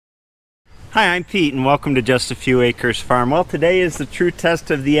Hi, I'm Pete and welcome to Just a Few Acres Farm. Well, today is the true test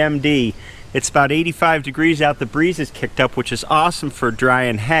of the MD. It's about 85 degrees out, the breeze is kicked up, which is awesome for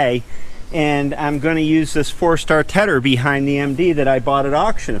drying hay. And I'm going to use this 4-star tedder behind the MD that I bought at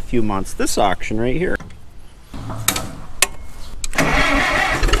auction a few months. This auction right here.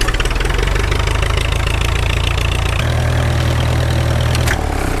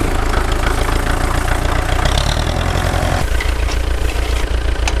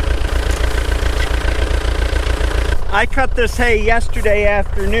 I cut this hay yesterday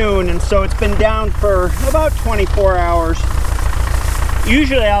afternoon, and so it's been down for about 24 hours.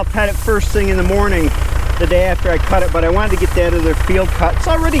 Usually I'll cut it first thing in the morning, the day after I cut it, but I wanted to get that other field cut. It's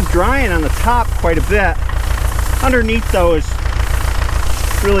already drying on the top quite a bit. Underneath though is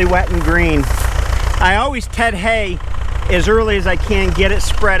really wet and green. I always ted hay as early as I can, get it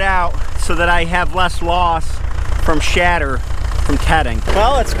spread out so that I have less loss from shatter from tedding.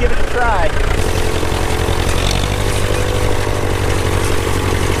 Well, let's give it a try.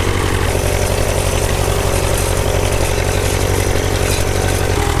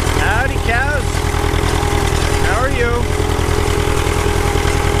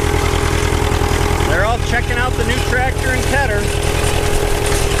 They're all checking out the new tractor and tedder.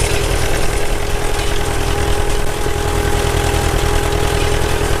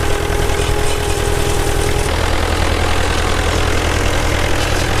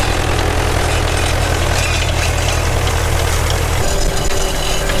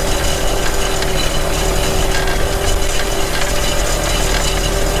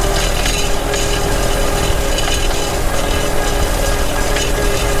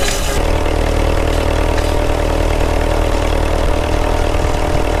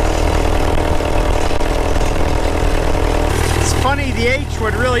 The H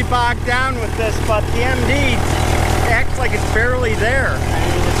would really bog down with this, but the MD acts like it's barely there. I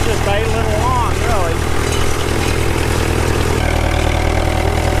mean, it's just idling along, really.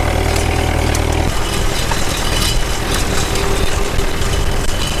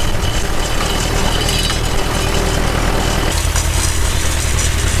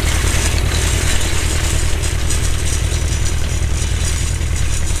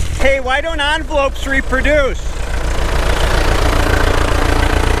 Hey, why don't envelopes reproduce?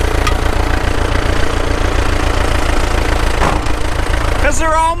 Because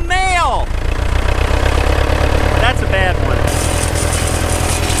they're all male. That's a bad one.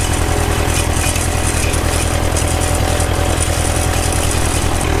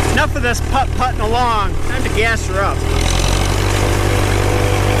 Enough of this putt-putting along. Time to gas her up.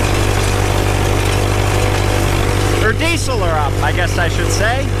 Or diesel her up, I guess I should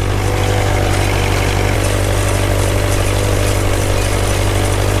say.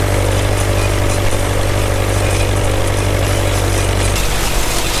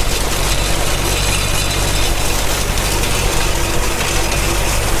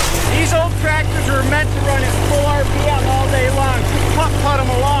 Tractors are meant to run at full RPM all day long. Just putt them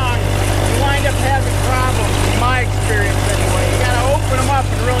along, you wind up having problems, in my experience anyway. You gotta open them up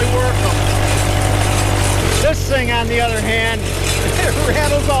and really work them. This thing, on the other hand, it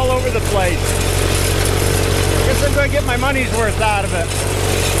rattles all over the place. Guess I'm gonna get my money's worth out of it.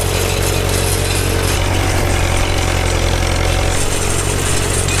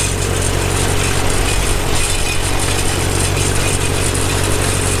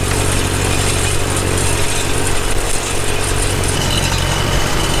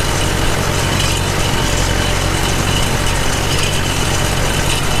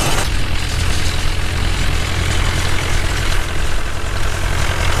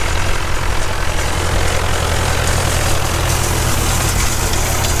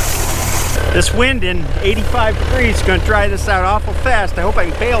 This wind in 85 degrees is going to dry this out awful fast. I hope I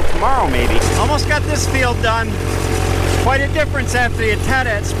can bale tomorrow maybe. Almost got this field done. Quite a difference after you ted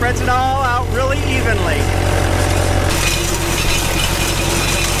it. Spreads it all out really evenly.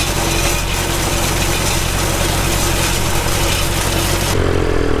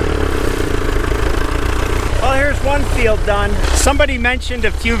 Well, here's one field done. Somebody mentioned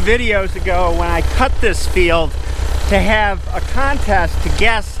a few videos ago when I cut this field to have a contest to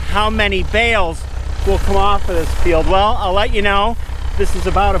guess how many bales will come off of this field. Well, I'll let you know, this is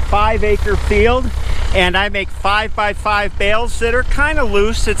about a 5-acre field, and I make 5x5 bales that are kind of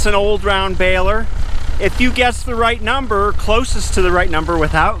loose. It's an old round baler. If you guess the right number, closest to the right number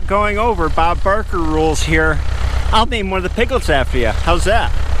without going over Bob Barker rules here, I'll name one of the piglets after you. How's that?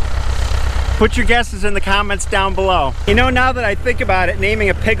 Put your guesses in the comments down below. You know, now that I think about it, naming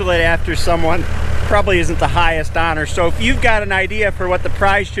a piglet after someone probably isn't the highest honor. So if you've got an idea for what the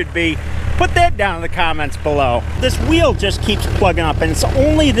prize should be, put that down in the comments below. This wheel just keeps plugging up, and it's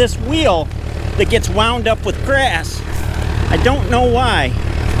only this wheel that gets wound up with grass. I don't know why.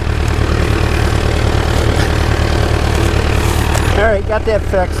 All right, got that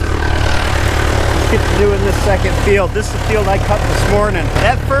fixed. Let's get to doing this second field. This is the field I cut this morning.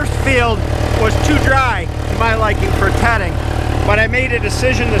 That first field was too dry to my liking for tedding, but I made a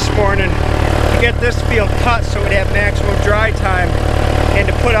decision this morning to get this field cut so it would have maximum dry time and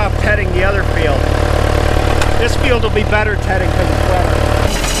to put off tedding the other field. This field will be better tedding because it's wetter.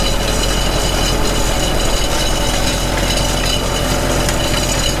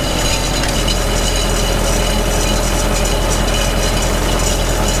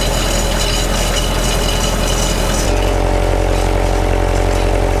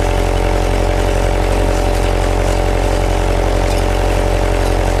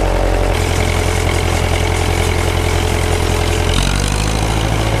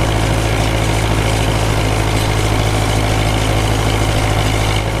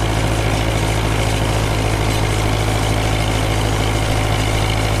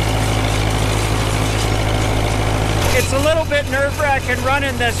 It's a little bit nerve-wracking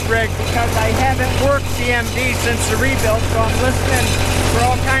running this rig because I haven't worked the MD since the rebuild, so I'm listening for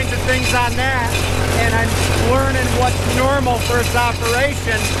all kinds of things on that, and I'm learning what's normal for its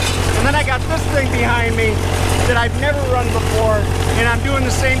operation. And then I got this thing behind me that I've never run before, and I'm doing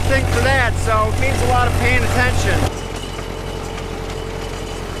the same thing for that, so it means a lot of paying attention.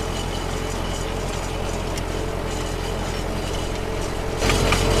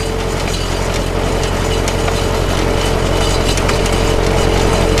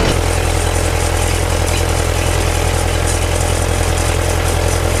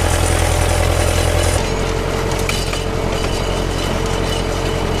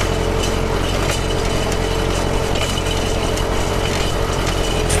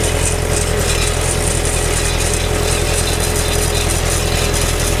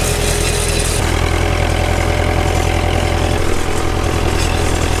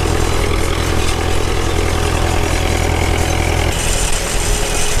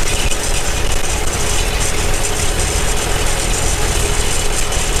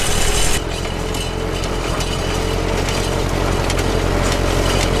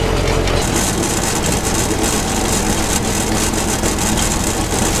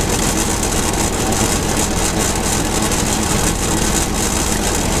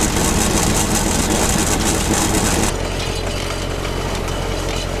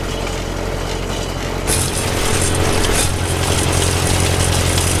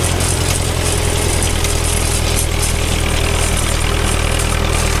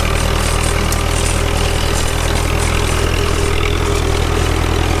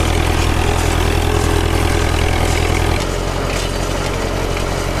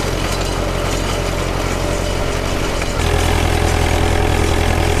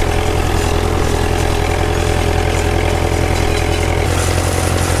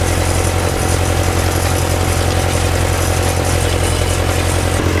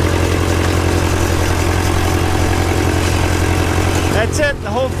 That's it, the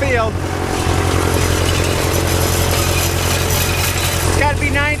whole field. It's got to be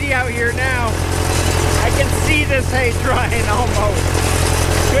 90 out here now. I can see this hay drying almost.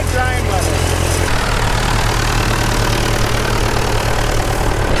 Good drying weather.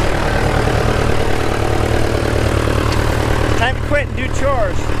 Time to quit and do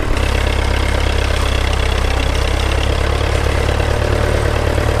chores.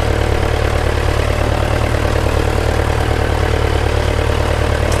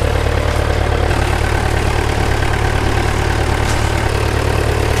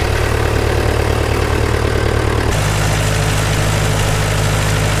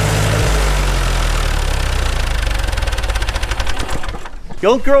 The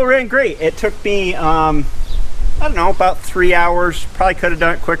old girl ran great. It took me, I don't know, about 3 hours. Probably could have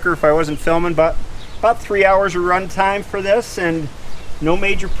done it quicker if I wasn't filming, but about 3 hours of run time for this and no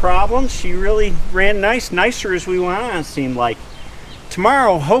major problems. She really ran nice, nicer as we went on, it seemed like.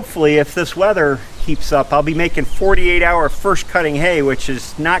 Tomorrow, hopefully, if this weather keeps up, I'll be making 48-hour first cutting hay, which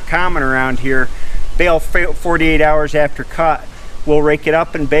is not common around here. Bale 48 hours after cut. We'll rake it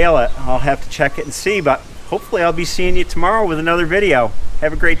up and bale it. I'll have to check it and see, but hopefully I'll be seeing you tomorrow with another video.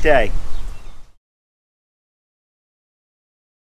 Have a great day.